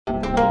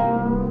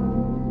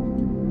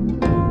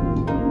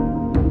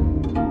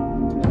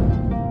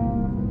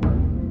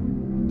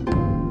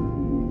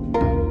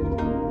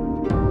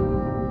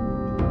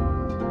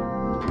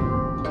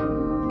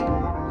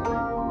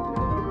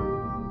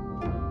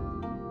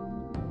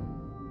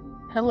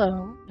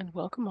Hello, and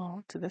welcome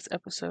all to this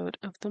episode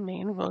of The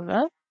Main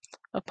Voga,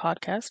 a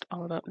podcast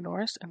all about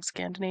Norse and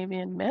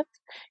Scandinavian myth,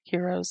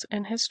 heroes,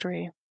 and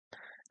history.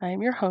 I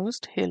am your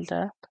host,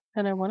 Hilda,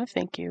 and I want to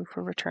thank you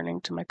for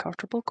returning to my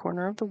comfortable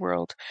corner of the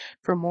world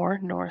for more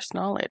Norse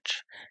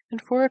knowledge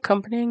and for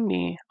accompanying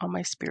me on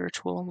my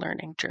spiritual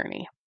learning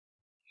journey.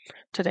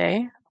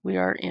 Today, we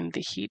are in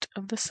the heat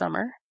of the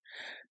summer.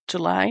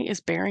 July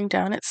is bearing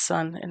down its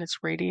sun and its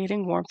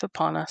radiating warmth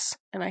upon us,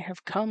 and I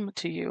have come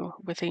to you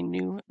with a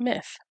new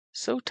myth,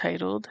 so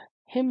titled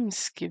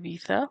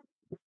Hymiskvitha,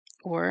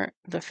 or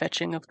The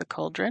Fetching of the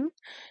Cauldron.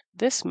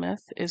 This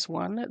myth is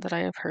one that I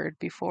have heard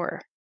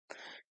before.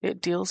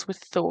 It deals with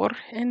Thor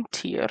and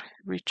Tyr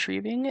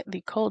retrieving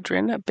the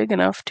cauldron big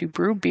enough to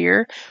brew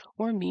beer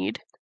or mead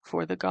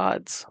for the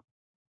gods.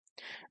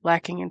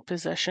 Lacking in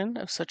possession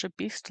of such a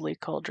beastly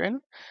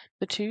cauldron,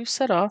 the two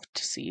set off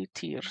to see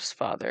Tyr's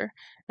father,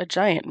 a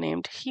giant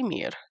named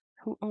Hymir,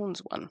 who owns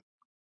one.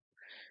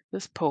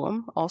 This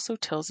poem also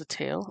tells a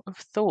tale of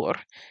Thor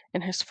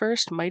in his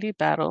first mighty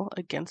battle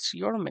against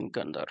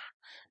Jormungandr,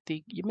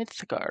 the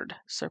Midgard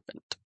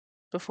serpent.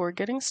 Before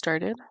getting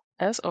started,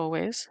 as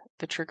always,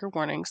 the trigger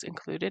warnings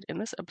included in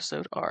this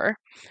episode are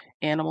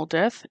animal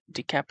death,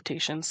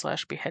 decapitation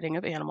 / beheading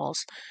of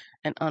animals,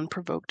 and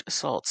unprovoked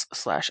assaults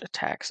 /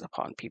 attacks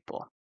upon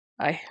people.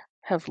 I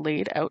have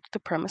laid out the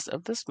premise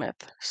of this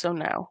myth, so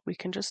now we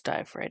can just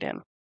dive right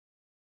in.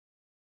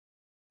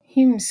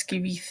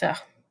 Hymiskvitha.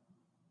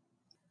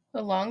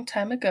 A long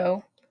time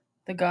ago,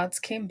 the gods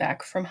came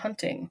back from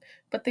hunting,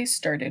 but they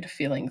started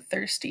feeling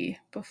thirsty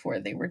before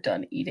they were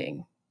done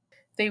eating.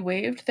 They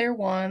waved their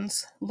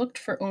wands, looked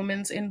for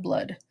omens in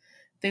blood.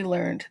 They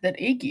learned that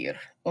Aegir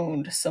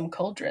owned some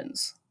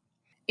cauldrons.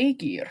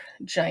 Aegir,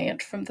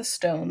 giant from the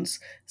stones,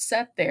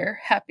 sat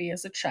there happy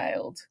as a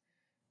child.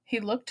 He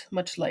looked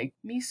much like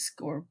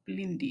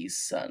Miskorblindi's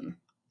son.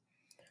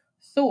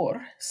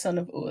 Thor, son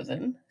of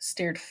Odin,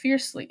 stared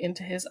fiercely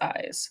into his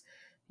eyes.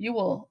 You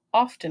will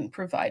often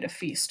provide a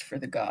feast for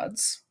the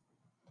gods.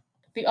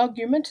 The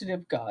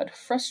argumentative god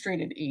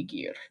frustrated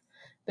Aegir.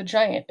 The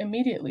giant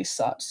immediately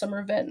sought some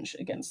revenge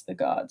against the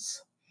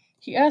gods.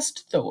 He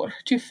asked Thor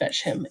to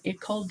fetch him a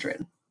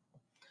cauldron.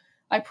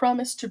 I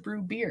promise to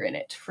brew beer in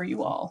it for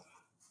you all.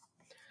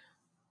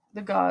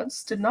 The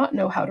gods did not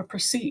know how to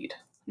proceed.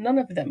 None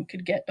of them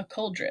could get a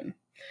cauldron.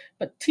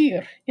 But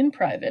Tyr, in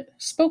private,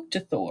 spoke to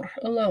Thor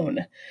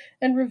alone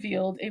and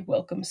revealed a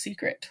welcome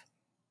secret.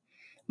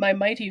 My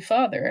mighty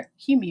father,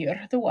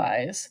 Hymir the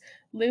Wise,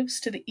 lives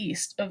to the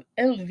east of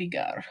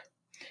Elvigar,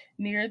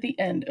 near the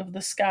end of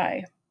the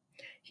sky.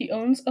 He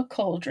owns a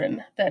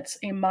cauldron that's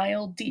a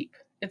mile deep.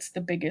 It's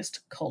the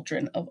biggest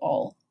cauldron of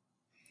all.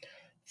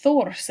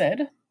 Thor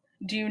said,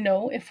 Do you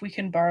know if we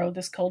can borrow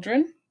this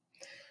cauldron?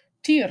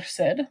 Tyr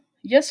said,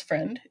 Yes,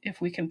 friend,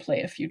 if we can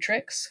play a few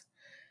tricks.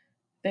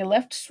 They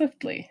left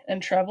swiftly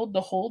and traveled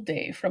the whole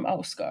day from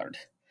Ausgard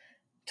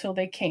till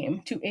they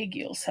came to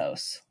Egil's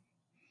house.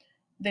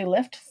 They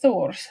left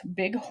Thor's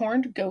big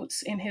horned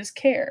goats in his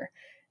care,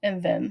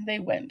 and then they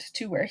went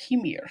to where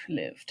Hymir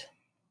lived.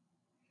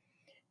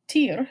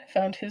 Tyr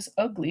found his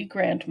ugly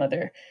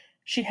grandmother.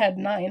 She had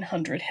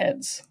 900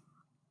 heads.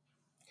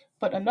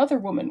 But another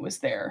woman was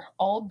there,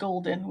 all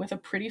golden with a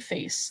pretty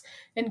face,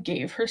 and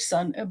gave her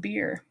son a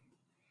beer.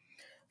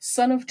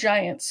 Son of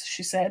giants,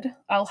 she said,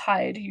 I'll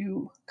hide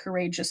you,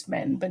 courageous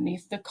men,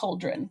 beneath the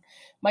cauldron.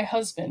 My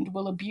husband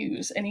will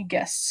abuse any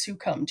guests who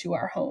come to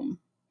our home.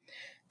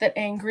 That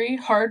angry,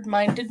 hard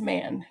minded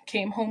man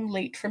came home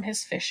late from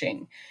his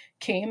fishing,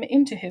 came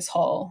into his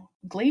hall.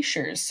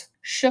 Glaciers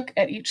shook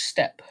at each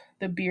step.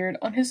 The beard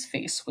on his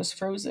face was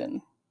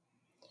frozen.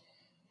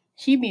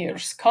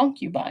 Hymir's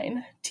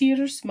concubine,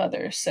 Tyr's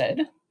mother,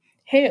 said,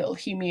 Hail,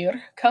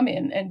 Hymir, come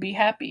in and be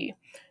happy.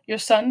 Your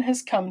son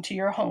has come to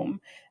your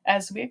home,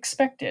 as we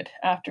expected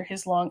after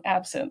his long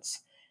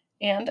absence.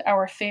 And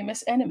our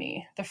famous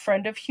enemy, the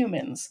friend of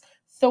humans,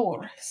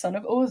 Thor, son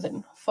of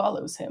Odin,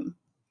 follows him.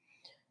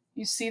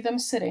 You see them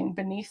sitting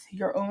beneath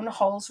your own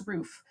hall's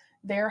roof,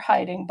 there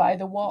hiding by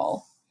the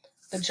wall.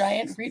 The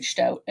giant reached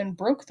out and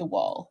broke the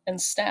wall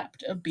and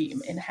snapped a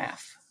beam in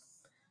half.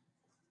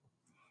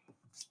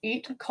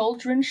 8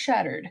 cauldrons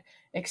shattered,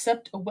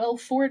 except a well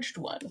forged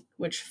one,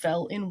 which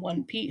fell in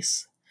one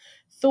piece.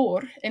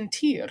 Thor and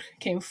Tyr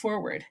came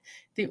forward.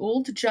 The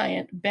old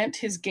giant bent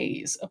his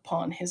gaze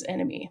upon his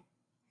enemy.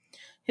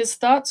 His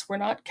thoughts were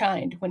not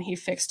kind when he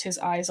fixed his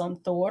eyes on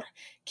Thor,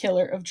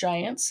 killer of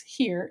giants,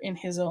 here in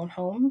his own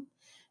home.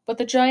 But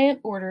the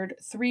giant ordered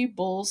 3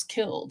 bulls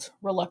killed.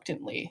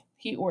 Reluctantly,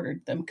 he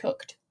ordered them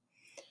cooked.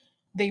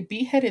 They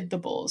beheaded the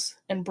bulls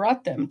and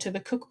brought them to the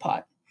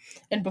cookpot.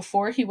 And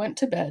before he went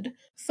to bed,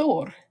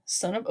 Thor,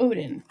 son of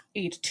Odin,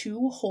 ate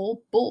 2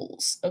 whole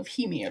bulls of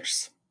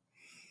Hymir's.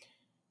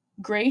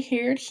 Gray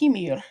haired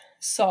Hymir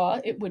saw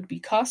it would be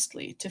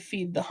costly to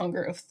feed the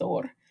hunger of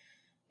Thor.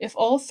 If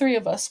all 3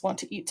 of us want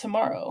to eat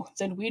tomorrow,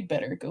 then we'd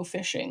better go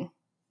fishing.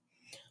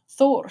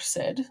 Thor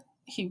said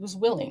he was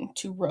willing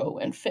to row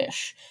and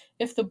fish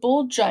if the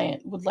bull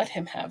giant would let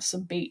him have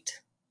some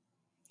bait.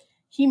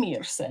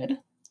 Hymir said,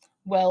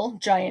 Well,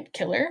 giant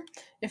killer,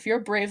 if you're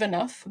brave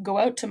enough, go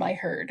out to my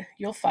herd.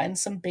 You'll find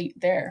some bait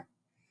there.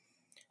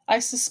 I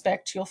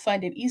suspect you'll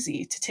find it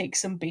easy to take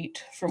some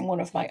bait from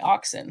one of my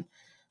oxen.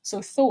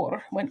 So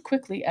Thor went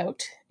quickly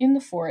out in the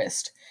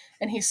forest,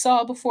 and he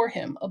saw before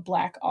him a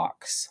black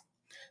ox.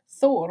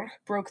 Thor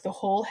broke the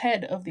whole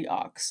head of the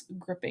ox,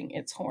 gripping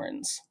its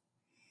horns.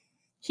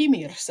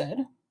 Hymir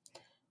said,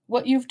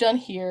 "What you've done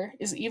here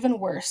is even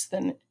worse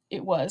than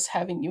it was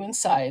having you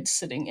inside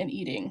sitting and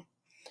eating."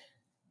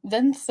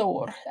 Then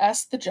Thor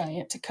asked the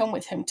giant to come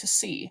with him to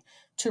sea,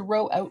 to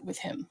row out with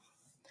him.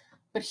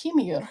 But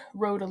Hymir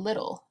rowed a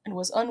little, and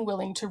was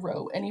unwilling to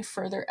row any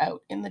further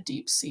out in the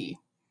deep sea.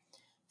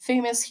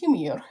 Famous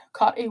Hymir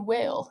caught a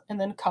whale, and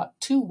then caught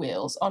two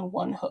whales on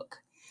one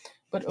hook.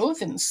 But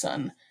Odin's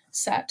son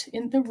sat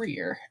in the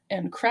rear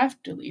and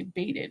craftily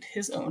baited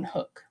his own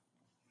hook.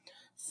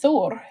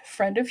 Thor,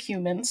 friend of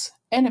humans,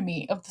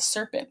 enemy of the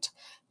serpent,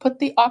 put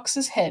the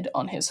ox's head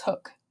on his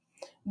hook.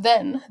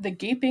 Then the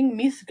gaping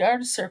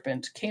Midgard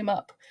serpent came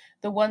up,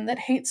 the one that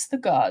hates the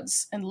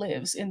gods and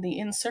lives in the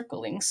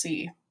encircling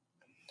sea.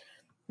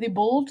 The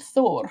bold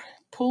Thor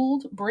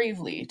pulled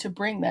bravely to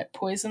bring that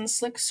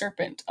poison-slick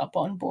serpent up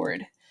on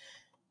board.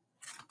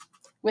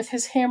 With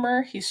his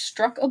hammer he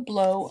struck a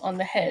blow on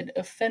the head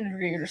of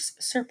Fenrir's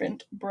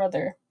serpent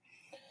brother.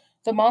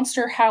 The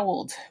monster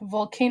howled,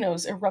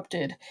 volcanoes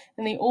erupted,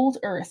 and the old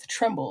earth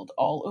trembled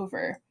all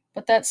over.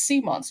 But that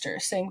sea monster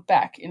sank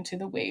back into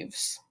the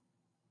waves.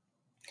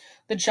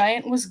 The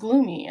giant was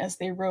gloomy as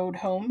they rowed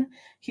home.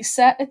 He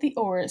sat at the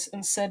oars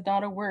and said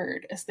not a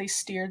word as they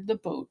steered the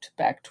boat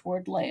back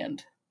toward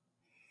land.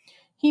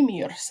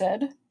 Hymir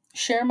said,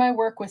 "Share my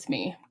work with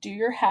me, do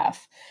your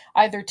half,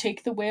 either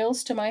take the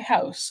whales to my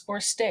house or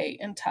stay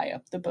and tie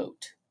up the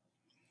boat."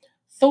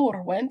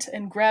 Thor went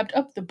and grabbed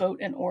up the boat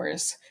and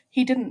oars.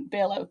 He didn't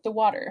bail out the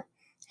water.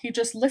 He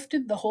just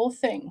lifted the whole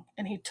thing,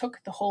 and he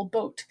took the whole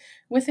boat,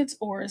 with its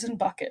oars and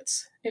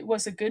buckets. It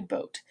was a good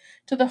boat,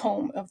 to the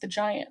home of the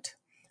giant.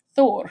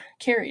 Thor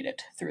carried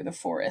it through the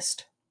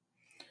forest.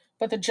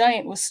 But the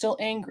giant was still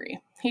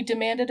angry. He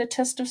demanded a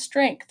test of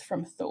strength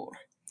from Thor.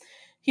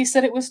 He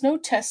said it was no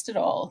test at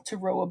all to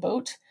row a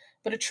boat,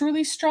 but a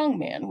truly strong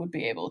man would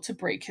be able to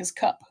break his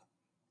cup.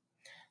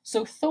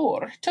 So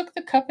Thor took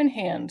the cup in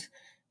hand,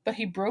 but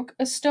he broke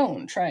a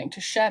stone trying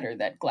to shatter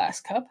that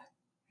glass cup.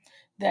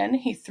 Then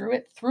he threw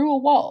it through a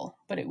wall,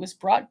 but it was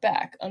brought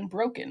back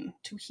unbroken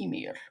to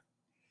Hymir.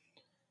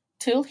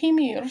 Till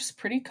Hymir's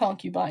pretty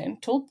concubine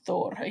told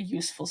Thor a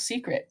useful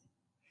secret.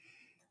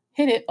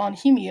 Hid it on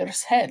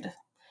Hymir's head.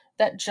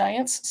 That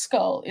giant's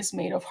skull is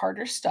made of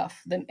harder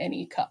stuff than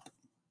any cup.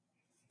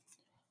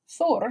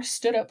 Thor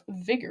stood up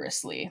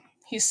vigorously.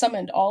 He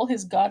summoned all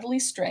his godly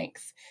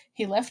strength.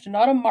 He left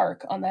not a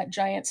mark on that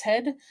giant's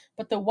head,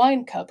 but the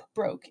wine cup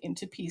broke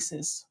into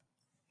pieces.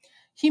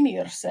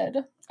 Hymir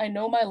said, "I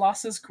know my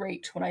loss is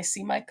great when I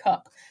see my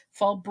cup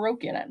fall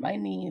broken at my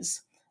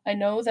knees. I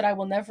know that I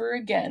will never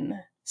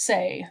again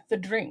say, 'The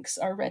drinks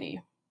are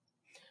ready.'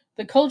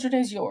 The cauldron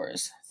is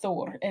yours,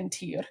 Thor and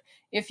Tyr,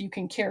 if you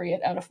can carry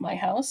it out of my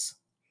house."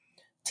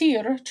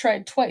 Tyr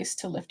tried twice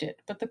to lift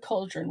it, but the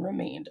cauldron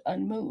remained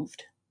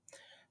unmoved.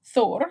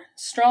 Thor,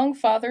 strong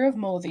father of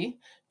Modi,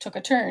 took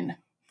a turn.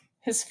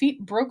 His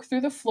feet broke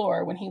through the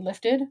floor when he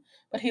lifted,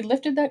 but he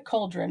lifted that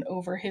cauldron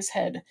over his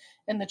head,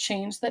 and the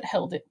chains that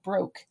held it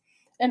broke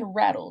and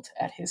rattled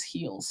at his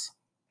heels.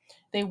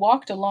 They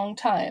walked a long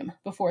time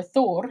before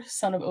Thor,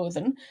 son of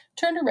Odin,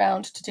 turned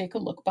around to take a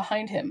look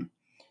behind him.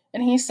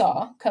 And he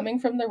saw, coming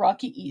from the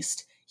rocky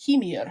east,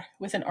 Hymir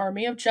with an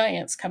army of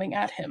giants coming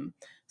at him,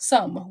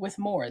 some with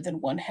more than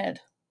one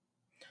head.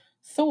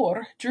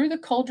 Thor drew the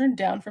cauldron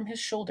down from his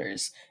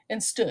shoulders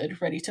and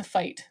stood ready to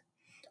fight.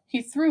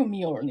 He threw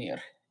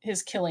Mjolnir,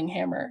 his killing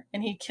hammer,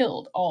 and he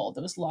killed all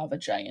those lava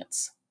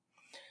giants.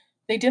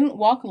 They didn't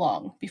walk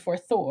long before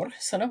Thor,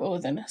 son of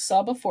Odin,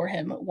 saw before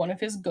him one of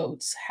his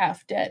goats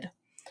half dead.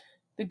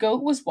 The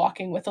goat was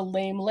walking with a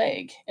lame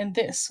leg, and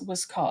this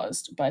was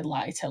caused by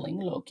lie-telling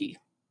Loki.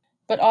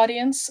 But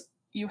audience,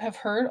 you have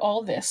heard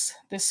all this.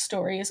 This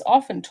story is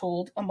often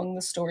told among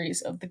the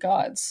stories of the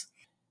gods.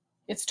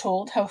 It's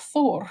told how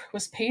Thor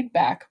was paid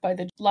back by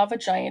the lava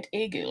giant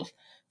Egil.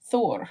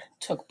 Thor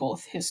took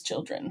both his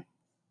children.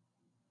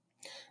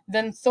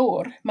 Then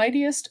Thor,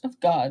 mightiest of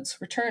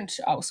gods, returned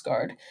to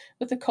Asgard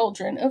with the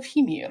cauldron of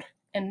Hymir,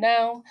 and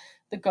now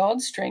the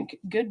gods drink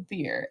good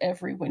beer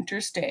every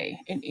winter's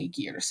day in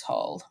Aegir's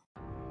hall.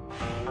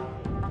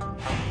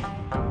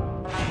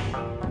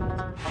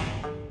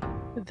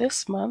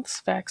 This month's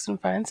Facts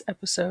and Finds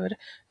episode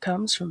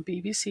comes from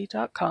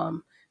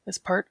BBC.com as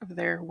part of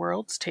their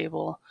World's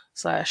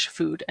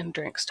Table/Food and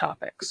Drinks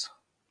topics.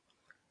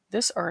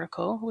 This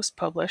article was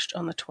published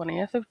on the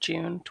 20th of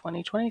June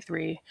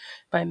 2023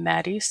 by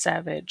Maddie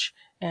Savage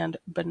and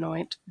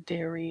Benoit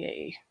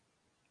Derrier.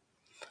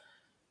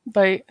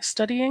 By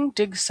studying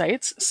dig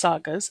sites,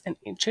 sagas, and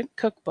ancient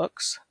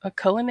cookbooks, a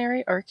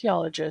culinary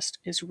archaeologist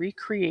is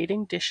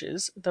recreating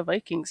dishes the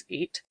Vikings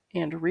ate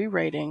and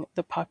rewriting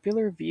the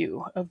popular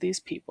view of these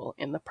people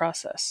in the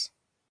process.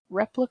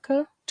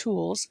 Replica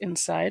tools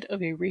inside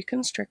of a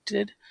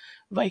reconstructed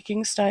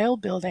Viking-style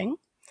building.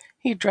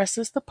 He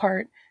dresses the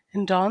part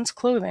and dons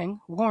clothing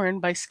worn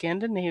by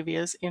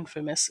Scandinavia's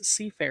infamous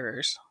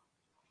seafarers.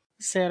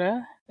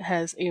 Sera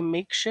has a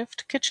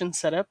makeshift kitchen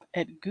setup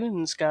at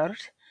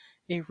Gunsgard,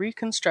 a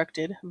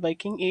reconstructed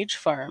Viking Age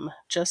farm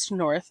just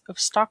north of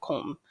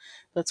Stockholm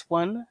that's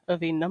one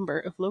of a number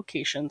of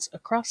locations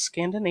across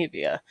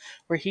Scandinavia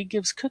where he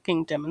gives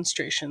cooking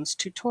demonstrations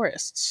to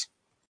tourists.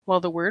 While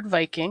the word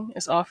Viking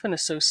is often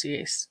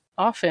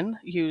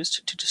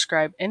used to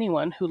describe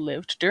anyone who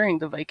lived during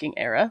the Viking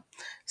era,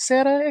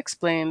 Sera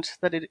explained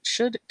that it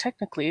should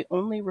technically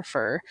only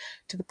refer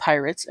to the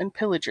pirates and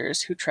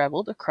pillagers who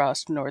traveled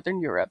across northern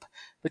Europe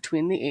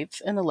between the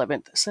 8th and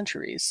 11th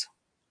centuries.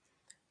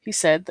 He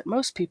said that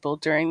most people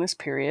during this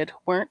period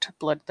weren't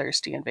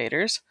bloodthirsty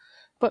invaders,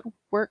 but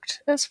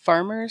worked as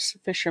farmers,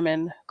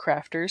 fishermen,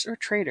 crafters, or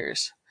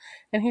traders,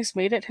 and he's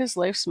made it his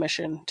life's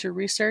mission to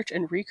research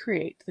and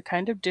recreate the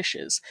kind of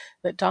dishes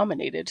that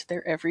dominated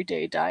their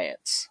everyday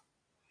diets.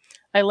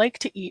 I like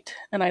to eat,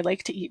 and I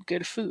like to eat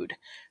good food,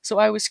 so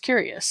I was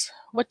curious,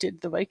 what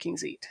did the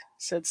Vikings eat?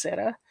 Said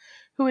Sera,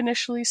 who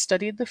initially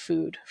studied the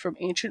food from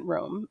ancient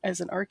Rome as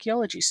an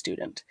archaeology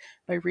student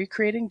by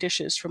recreating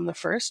dishes from the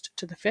 1st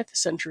to the 5th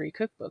century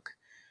cookbook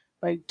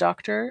by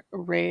Dr.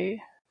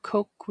 Ray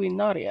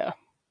Coquinaria.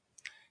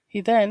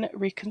 He then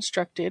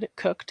reconstructed,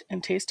 cooked,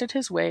 and tasted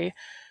his way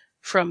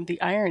from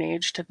the Iron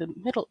Age to the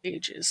Middle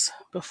Ages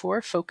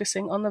before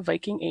focusing on the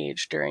Viking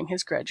Age during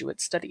his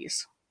graduate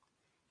studies.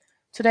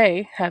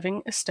 Today,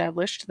 having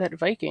established that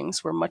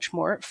Vikings were much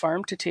more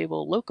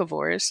farm-to-table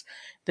locavores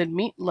than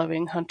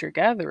meat-loving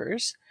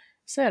hunter-gatherers,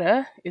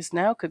 Sera is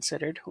now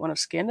considered one of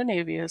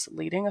Scandinavia's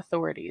leading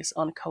authorities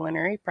on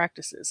culinary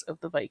practices of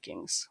the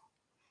Vikings.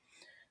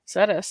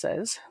 Sera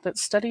says that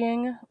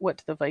studying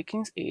what the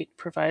Vikings ate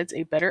provides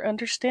a better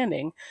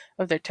understanding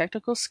of their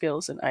technical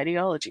skills and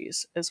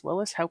ideologies, as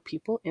well as how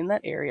people in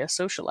that area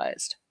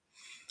socialized.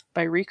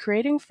 By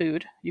recreating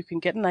food, you can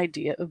get an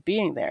idea of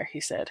being there, he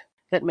said.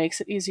 That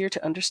makes it easier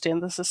to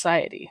understand the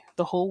society,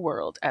 the whole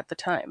world, at the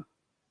time.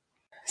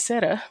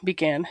 Sera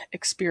began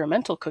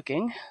experimental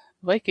cooking,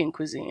 Viking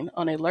cuisine,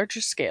 on a larger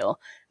scale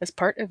as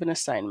part of an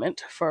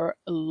assignment for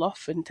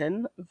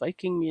Lofoten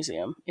Viking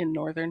Museum in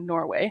northern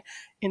Norway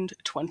in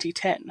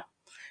 2010.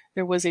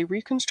 There was a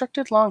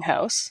reconstructed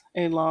longhouse,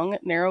 a long,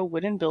 narrow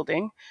wooden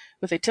building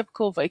with a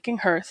typical Viking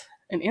hearth,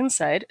 and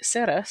inside,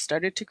 Sera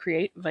started to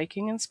create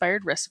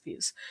Viking-inspired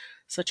recipes,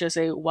 such as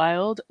a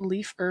wild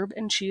leaf herb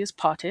and cheese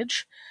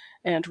pottage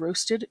and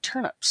roasted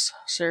turnips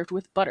served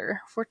with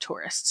butter for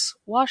tourists,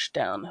 washed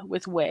down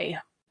with whey.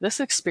 This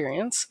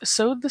experience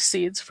sowed the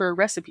seeds for a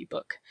recipe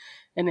book,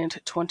 and in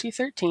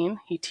 2013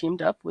 he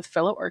teamed up with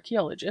fellow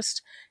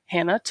archaeologist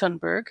Hannah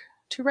Thunberg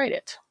to write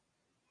it.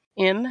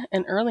 In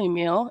An Early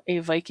Meal, a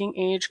Viking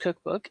Age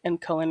cookbook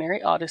and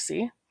culinary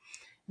odyssey,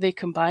 they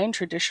combine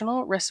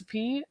traditional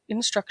recipe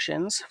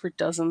instructions for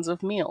dozens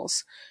of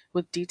meals,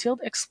 with detailed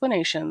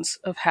explanations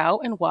of how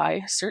and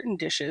why certain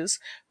dishes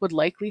would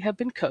likely have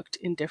been cooked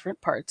in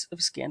different parts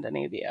of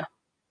Scandinavia.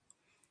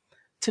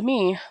 To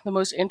me, the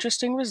most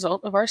interesting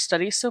result of our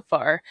study so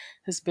far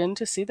has been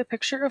to see the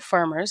picture of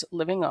farmers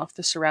living off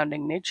the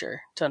surrounding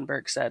nature,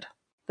 Thunberg said.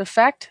 The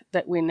fact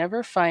that we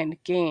never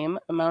find game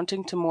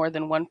amounting to more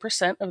than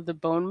 1% of the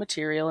bone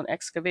material in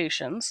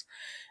excavations,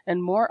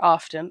 and more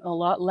often a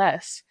lot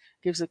less,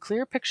 gives a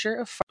clear picture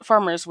of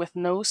farmers with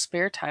no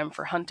spare time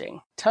for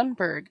hunting.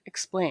 Thunberg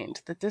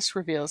explained that this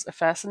reveals a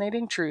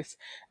fascinating truth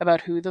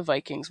about who the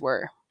Vikings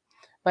were.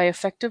 By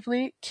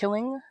effectively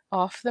killing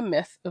off the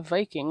myth of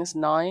Vikings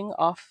gnawing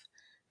off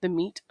the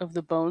meat of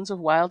the bones of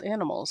wild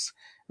animals,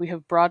 we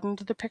have broadened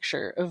the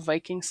picture of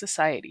Viking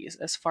societies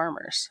as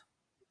farmers.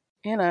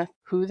 Anna,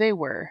 who they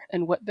were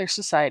and what their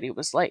society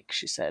was like,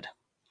 she said.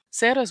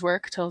 Sera's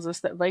work tells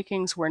us that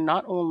Vikings were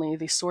not only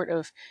the sort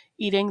of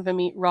eating the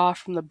meat raw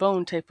from the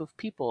bone type of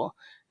people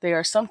they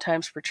are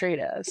sometimes portrayed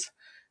as.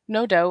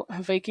 No doubt,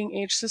 Viking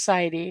Age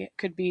society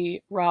could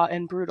be raw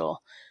and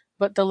brutal,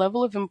 but the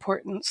level of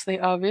importance they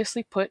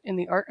obviously put in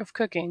the art of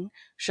cooking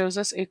shows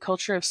us a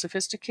culture of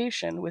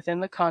sophistication within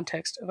the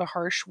context of a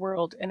harsh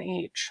world and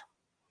age.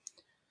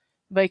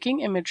 Viking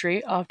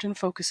imagery often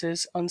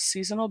focuses on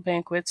seasonal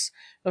banquets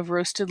of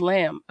roasted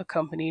lamb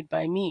accompanied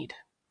by mead.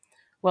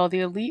 While the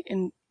elite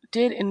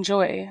did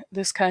enjoy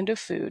this kind of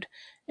food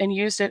and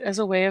used it as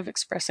a way of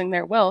expressing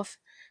their wealth,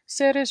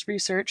 Sera's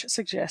research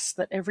suggests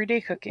that everyday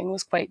cooking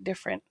was quite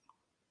different.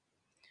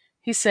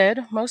 He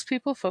said most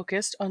people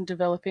focused on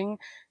developing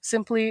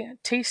simply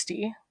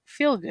tasty,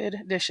 feel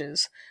good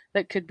dishes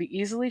that could be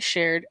easily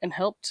shared and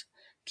helped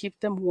keep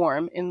them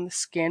warm in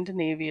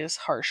Scandinavia's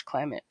harsh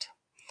climate.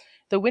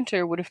 The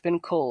winter would have been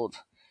cold,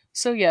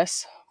 so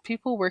yes,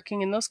 people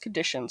working in those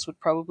conditions would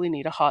probably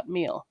need a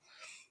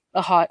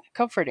hot,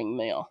 comforting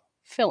meal,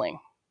 filling.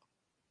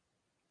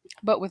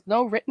 But with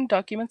no written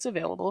documents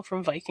available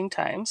from Viking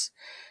times,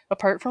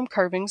 apart from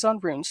carvings on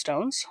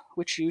runestones,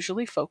 which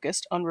usually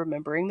focused on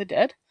remembering the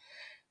dead,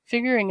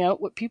 figuring out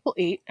what people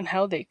ate and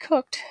how they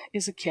cooked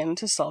is akin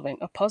to solving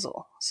a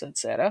puzzle, said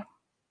Sera.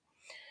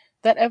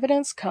 That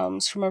evidence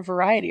comes from a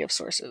variety of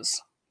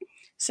sources.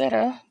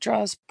 Serra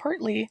draws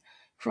partly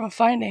from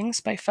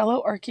findings by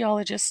fellow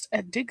archaeologists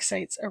at dig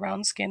sites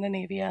around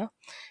Scandinavia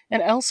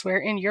and elsewhere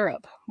in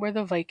Europe where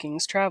the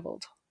Vikings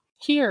traveled.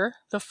 Here,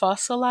 the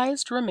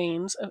fossilized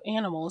remains of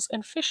animals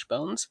and fish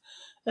bones,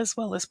 as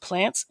well as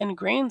plants and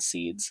grain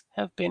seeds,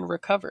 have been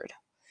recovered.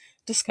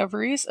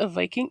 Discoveries of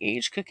Viking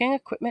Age cooking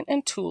equipment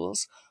and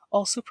tools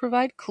also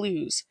provide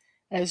clues,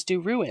 as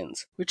do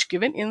ruins, which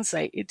give an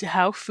insight into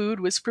how food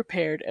was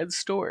prepared and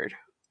stored.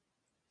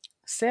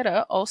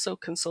 Serra also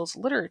consults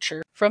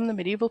literature from the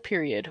medieval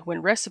period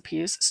when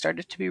recipes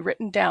started to be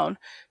written down,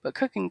 but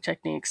cooking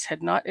techniques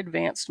had not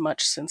advanced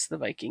much since the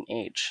Viking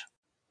Age.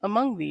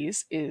 Among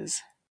these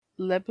is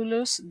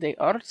Lebulus de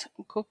Art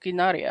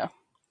Coquinaria,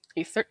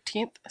 a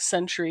 13th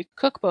century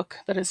cookbook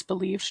that is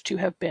believed to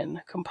have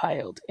been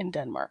compiled in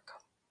Denmark.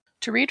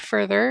 To read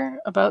further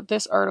about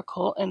this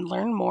article and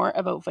learn more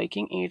about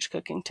Viking Age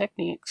cooking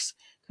techniques,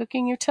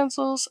 cooking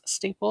utensils,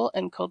 staple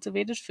and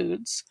cultivated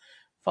foods,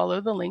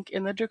 follow the link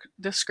in the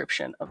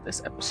description of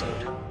this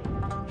episode.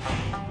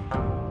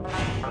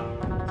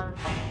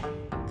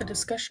 The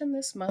discussion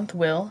this month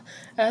will,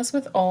 as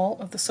with all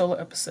of the solo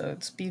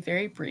episodes, be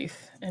very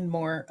brief and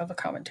more of a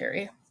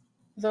commentary.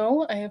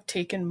 Though I have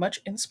taken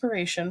much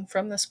inspiration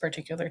from this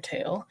particular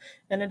tale,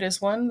 and it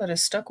is one that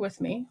has stuck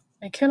with me,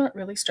 I cannot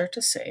really start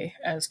to say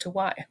as to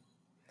why.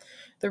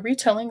 The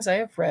retellings I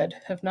have read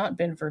have not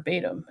been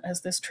verbatim,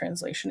 as this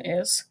translation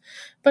is,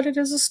 but it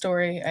is a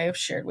story I have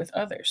shared with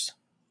others.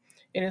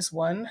 It is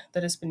one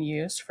that has been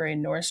used for a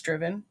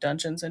Norse-driven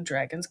Dungeons and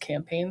Dragons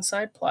campaign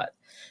side plot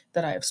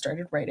that I have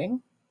started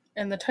writing,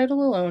 and the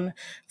title alone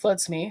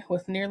floods me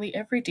with nearly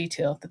every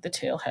detail that the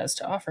tale has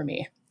to offer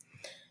me.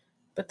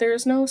 But there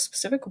is no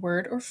specific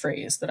word or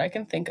phrase that I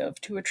can think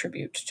of to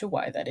attribute to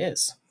why that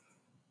is.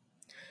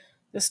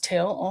 This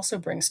tale also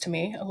brings to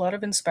me a lot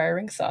of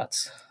inspiring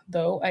thoughts,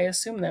 though I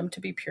assume them to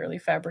be purely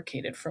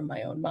fabricated from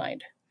my own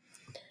mind.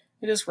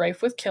 It is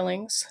rife with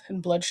killings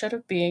and bloodshed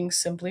of being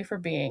simply for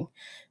being,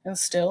 and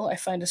still I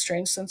find a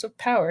strange sense of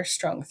power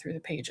strung through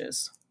the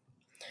pages.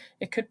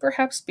 It could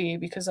perhaps be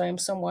because I am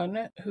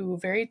someone who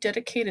very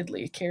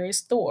dedicatedly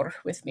carries Thor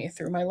with me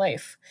through my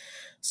life,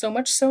 so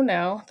much so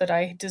now that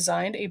I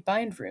designed a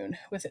bind rune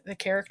with the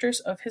characters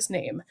of his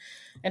name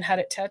and had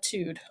it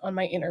tattooed on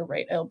my inner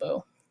right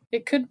elbow.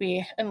 It could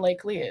be, and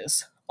likely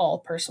is, all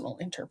personal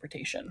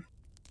interpretation.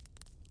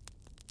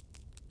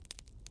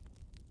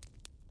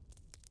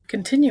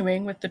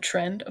 Continuing with the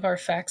trend of our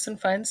Facts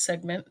and Finds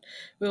segment,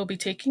 we will be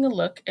taking a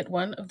look at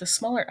one of the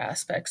smaller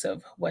aspects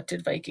of What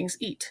Did Vikings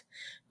Eat?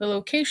 The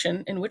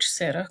location in which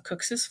Serra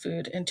cooks his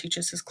food and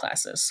teaches his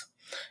classes.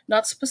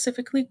 Not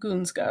specifically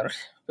Gunsgard,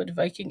 but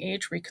Viking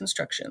Age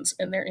reconstructions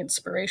and their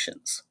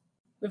inspirations.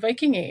 The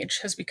Viking Age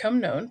has become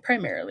known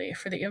primarily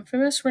for the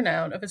infamous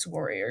renown of its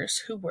warriors,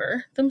 who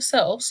were,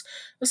 themselves,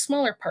 a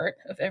smaller part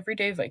of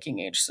everyday Viking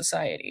Age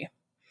society.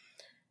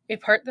 A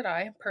part that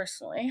I,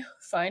 personally,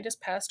 find is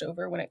passed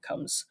over when it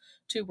comes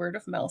to word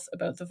of mouth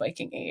about the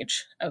Viking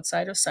Age,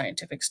 outside of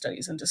scientific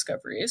studies and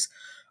discoveries,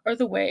 are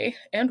the way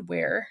and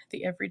where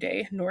the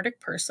everyday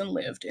Nordic person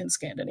lived in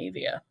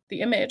Scandinavia.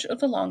 The image of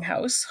the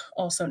longhouse,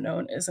 also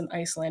known as an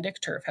Icelandic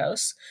turf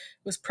house,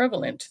 was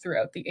prevalent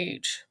throughout the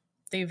age.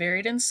 They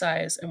varied in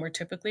size and were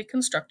typically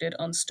constructed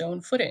on stone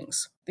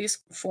footings. These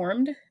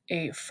formed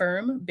a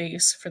firm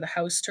base for the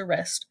house to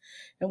rest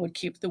and would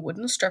keep the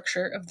wooden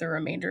structure of the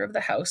remainder of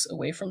the house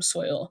away from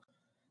soil.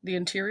 The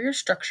interior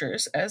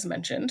structures, as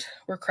mentioned,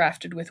 were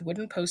crafted with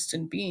wooden posts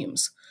and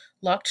beams,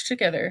 locked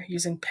together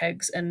using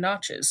pegs and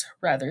notches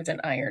rather than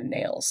iron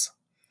nails.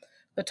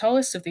 The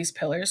tallest of these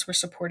pillars were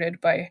supported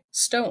by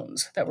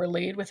stones that were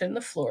laid within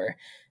the floor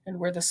and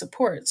were the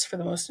supports for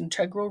the most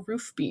integral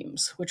roof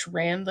beams, which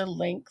ran the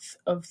length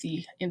of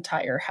the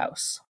entire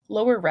house.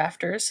 Lower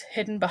rafters,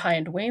 hidden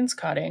behind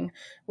wainscoting,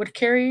 would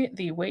carry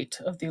the weight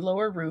of the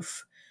lower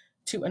roof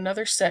to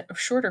another set of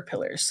shorter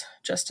pillars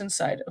just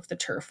inside of the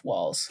turf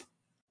walls.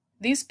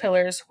 These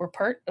pillars were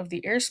part of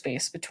the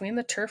airspace between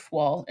the turf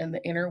wall and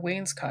the inner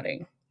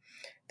wainscoting.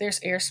 Their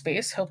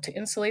airspace helped to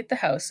insulate the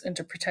house and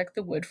to protect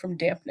the wood from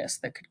dampness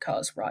that could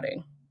cause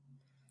rotting.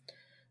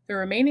 The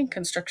remaining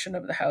construction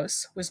of the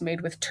house was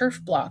made with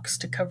turf blocks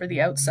to cover the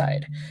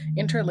outside,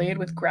 interlaid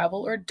with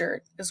gravel or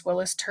dirt, as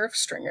well as turf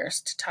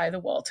stringers to tie the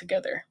wall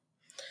together.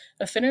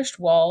 A finished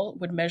wall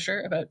would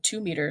measure about 2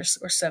 meters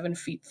or 7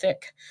 feet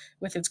thick,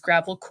 with its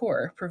gravel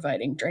core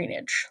providing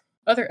drainage.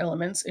 Other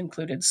elements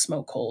included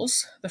smoke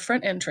holes, the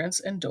front entrance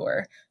and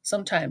door,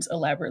 sometimes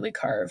elaborately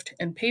carved,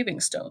 and paving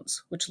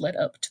stones, which led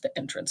up to the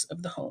entrance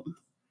of the home.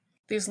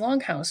 These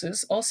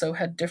longhouses also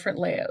had different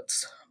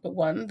layouts, but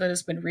one that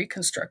has been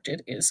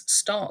reconstructed is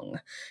Stong,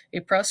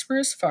 a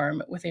prosperous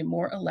farm with a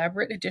more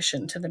elaborate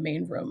addition to the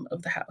main room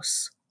of the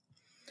house.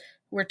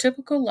 Where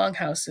typical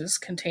longhouses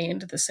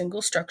contained the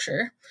single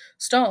structure,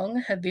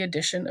 Stong had the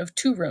addition of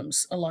 2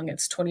 rooms along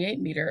its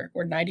 28-meter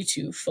or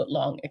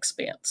 92-foot-long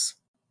expanse.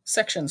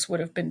 Sections would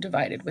have been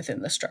divided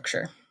within the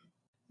structure.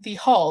 The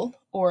hall,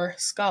 or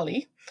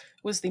skali,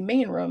 was the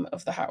main room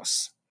of the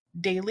house.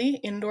 Daily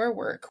indoor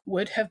work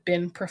would have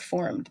been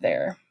performed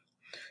there.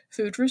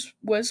 Food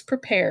was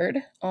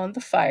prepared on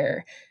the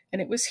fire,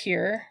 and it was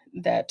here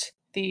that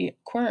the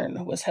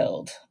quern was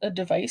held, a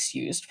device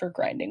used for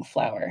grinding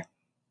flour.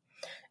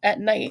 At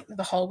night,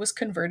 the hall was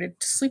converted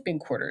to sleeping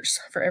quarters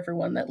for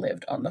everyone that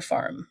lived on the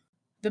farm.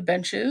 The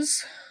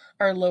benches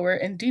are lower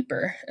and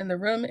deeper, and the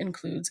room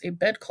includes a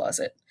bed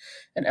closet,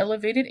 an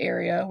elevated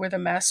area where the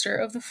master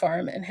of the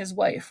farm and his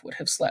wife would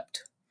have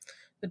slept.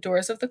 The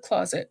doors of the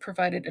closet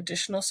provided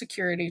additional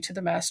security to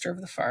the master of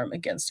the farm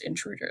against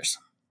intruders.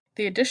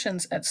 The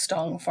additions at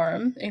Stong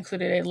Farm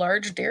included a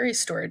large dairy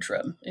storage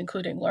room,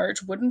 including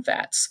large wooden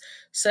vats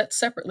set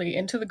separately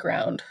into the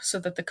ground so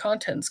that the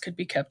contents could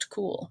be kept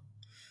cool.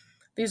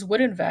 These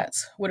wooden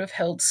vats would have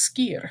held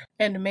skyr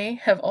and may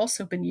have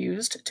also been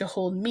used to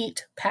hold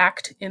meat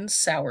packed in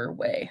sour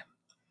whey.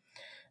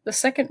 The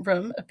second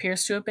room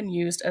appears to have been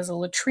used as a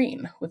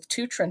latrine, with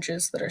two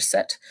trenches that are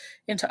set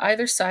into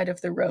either side of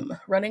the room,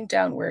 running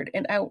downward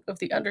and out of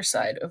the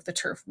underside of the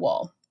turf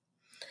wall.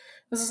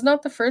 This is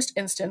not the first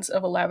instance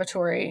of a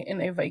lavatory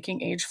in a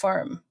Viking Age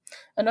farm.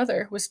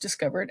 Another was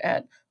discovered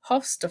at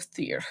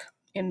Hofstaftir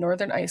in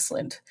northern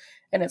Iceland,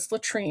 and its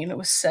latrine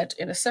was set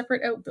in a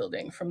separate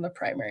outbuilding from the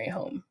primary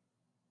home.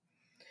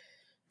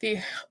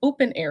 The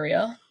open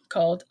area,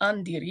 called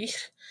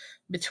Andirich,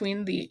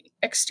 between the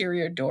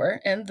exterior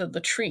door and the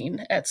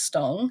latrine at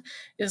Stong,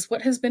 is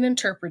what has been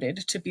interpreted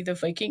to be the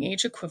Viking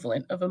Age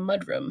equivalent of a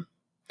mudroom.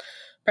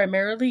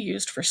 Primarily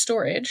used for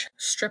storage,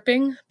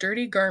 stripping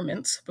dirty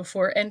garments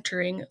before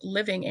entering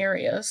living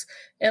areas,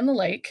 and the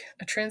like,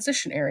 a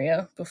transition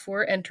area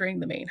before entering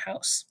the main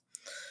house.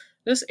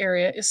 This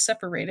area is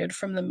separated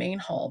from the main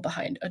hall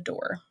behind a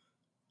door.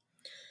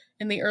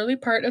 In the early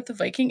part of the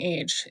Viking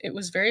Age, it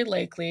was very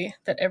likely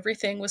that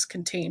everything was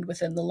contained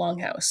within the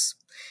longhouse.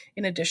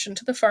 In addition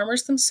to the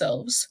farmers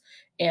themselves,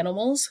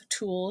 animals,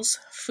 tools,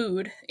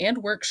 food, and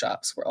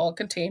workshops were all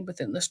contained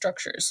within the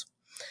structures,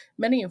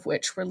 many of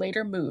which were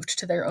later moved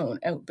to their own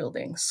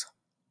outbuildings.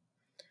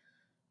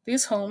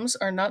 These homes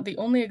are not the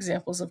only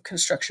examples of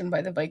construction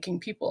by the Viking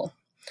people.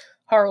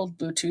 Harald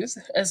Bluetooth,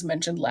 as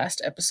mentioned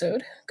last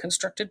episode,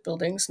 constructed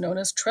buildings known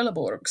as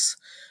Trelleborgs,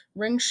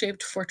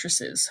 ring-shaped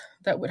fortresses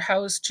that would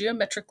house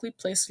geometrically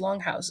placed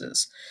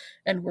longhouses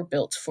and were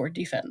built for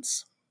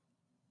defense.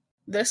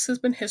 This has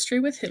been History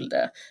with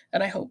Hilda,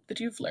 and I hope that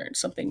you've learned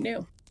something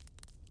new.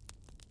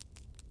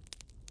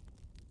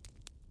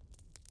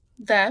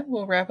 That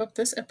will wrap up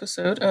this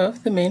episode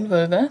of The Main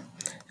Vulva,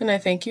 and I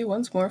thank you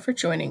once more for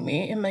joining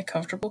me in my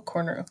comfortable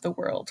corner of the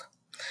world.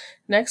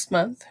 Next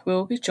month, we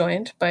will be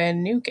joined by a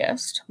new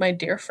guest, my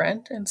dear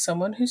friend, and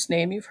someone whose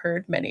name you've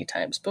heard many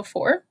times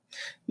before,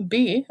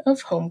 B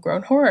of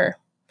Homegrown Horror.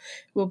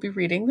 We'll be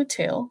reading the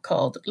tale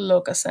called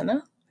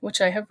Lokasena,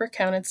 which I have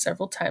recounted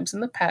several times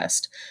in the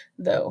past,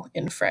 though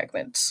in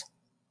fragments.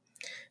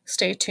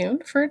 Stay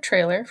tuned for a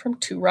trailer from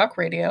Two Rock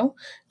Radio.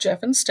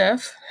 Jeff and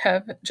Steph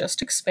have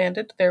just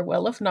expanded their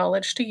well of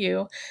knowledge to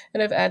you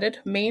and have added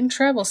main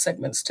travel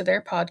segments to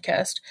their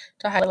podcast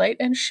to highlight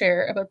and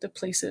share about the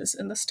places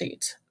in the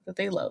state that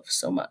they love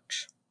so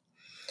much.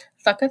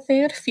 Thakka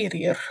þér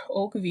fyrir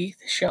og við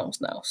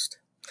sjáumst.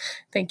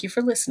 Thank you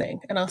for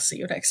listening, and I'll see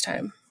you next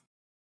time.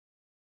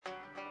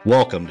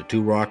 Welcome to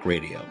Two Rock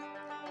Radio.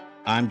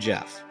 I'm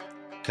Jeff,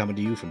 coming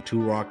to you from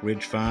Two Rock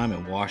Ridge Farm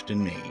in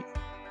Washington, Maine.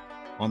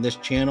 On this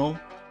channel,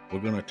 we're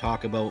going to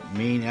talk about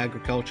Maine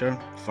agriculture,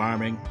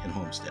 farming, and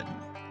homesteading.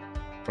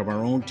 From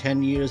our own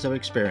 10 years of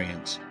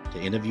experience to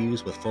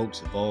interviews with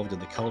folks involved in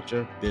the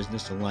culture,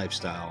 business, and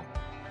lifestyle,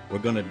 we're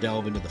going to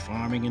delve into the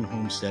farming and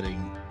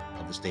homesteading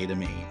of the state of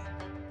Maine.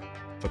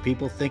 For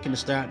people thinking of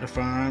starting a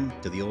farm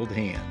to the old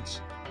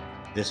hands,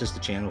 this is the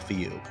channel for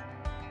you.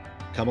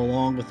 Come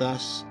along with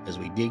us as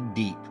we dig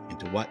deep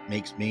into what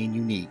makes Maine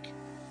unique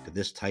to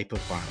this type of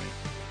farming.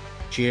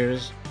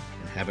 Cheers,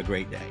 and have a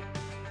great day.